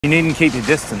You needn't keep your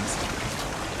distance.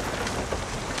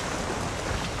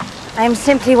 I am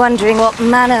simply wondering what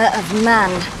manner of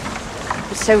man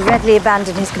would so readily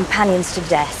abandon his companions to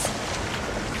death.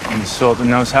 And the sort that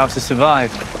knows how to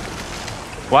survive.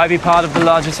 Why be part of the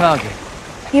larger target?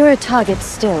 You are a target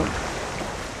still.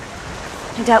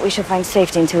 I doubt we shall find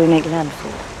safety until we make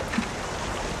landfall.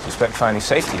 Suspect finding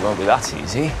safety won't be that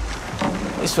easy.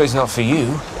 This way's not for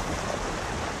you.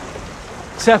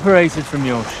 Separated from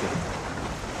your ship.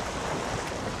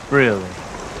 Really?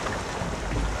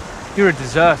 You're a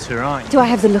deserter, aren't you? Do I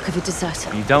have the look of a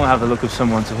deserter? You don't have the look of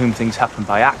someone to whom things happen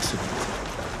by accident.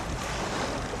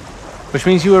 Which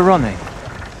means you were running.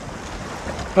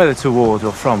 Whether toward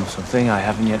or from something, I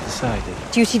haven't yet decided.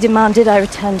 Duty demanded I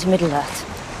return to Middle-earth.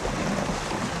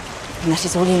 And that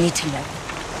is all you need to know.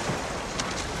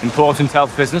 Important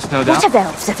elf business, no doubt. What have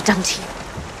elves ever done to you?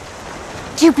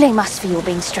 Do you blame us for your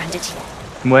being stranded here?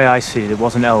 The way I see it, it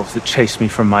wasn't elves that chased me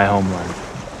from my homeland.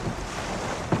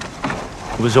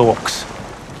 It was orcs.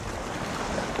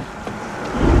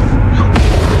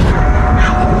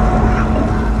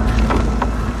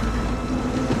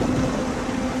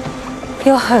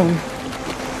 Your home.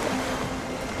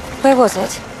 Where was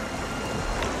it?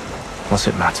 What's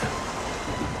it matter?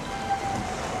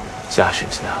 It's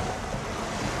ashes now.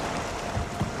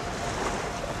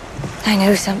 I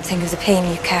know something of the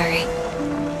pain you carry.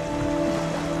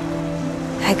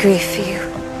 I grieve for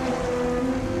you.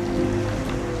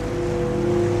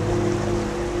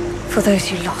 For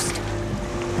those you lost.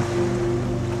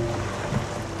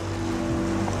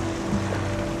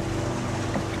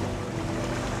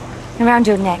 Around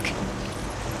your neck.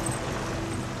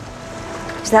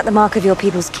 Is that the mark of your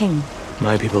people's king?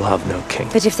 My people have no king.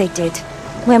 But if they did,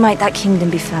 where might that kingdom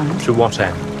be found? To what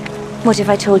end? What if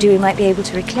I told you we might be able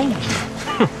to reclaim it?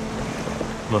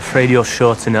 I'm afraid you're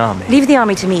short an army. Leave the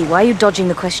army to me. Why are you dodging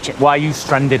the question? Why are you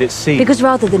stranded at sea? Because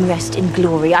rather than rest in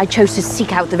glory, I chose to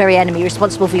seek out the very enemy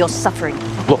responsible for your suffering.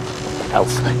 Look, elf,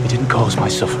 you didn't cause my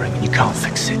suffering, and you can't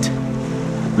fix it.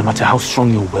 No matter how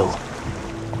strong your will,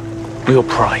 or your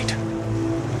pride.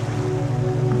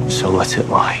 So let it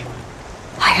lie.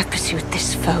 I have pursued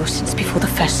this foe since before the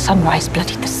first sunrise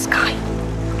bloodied the sky.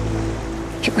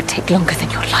 It would take longer than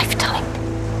your lifetime,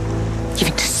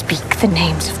 even to speak the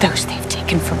names of those they've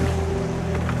taken from me.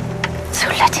 So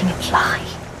letting it lie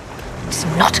is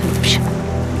not an option.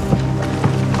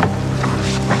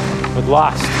 At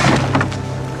last.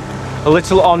 A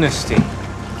little honesty.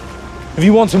 If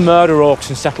you want to murder orcs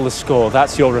and settle the score,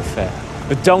 that's your affair.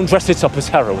 But don't dress it up as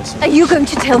heroism. Are you going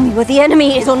to tell me where the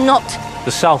enemy is or not?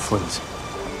 The Southlands.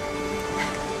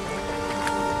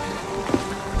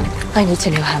 I need to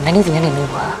know how many the enemy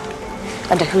were,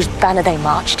 under whose banner they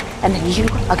marched, and then you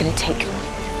are going to take me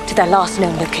to their last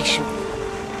known location.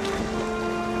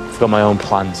 I've got my own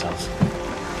plans, Elf.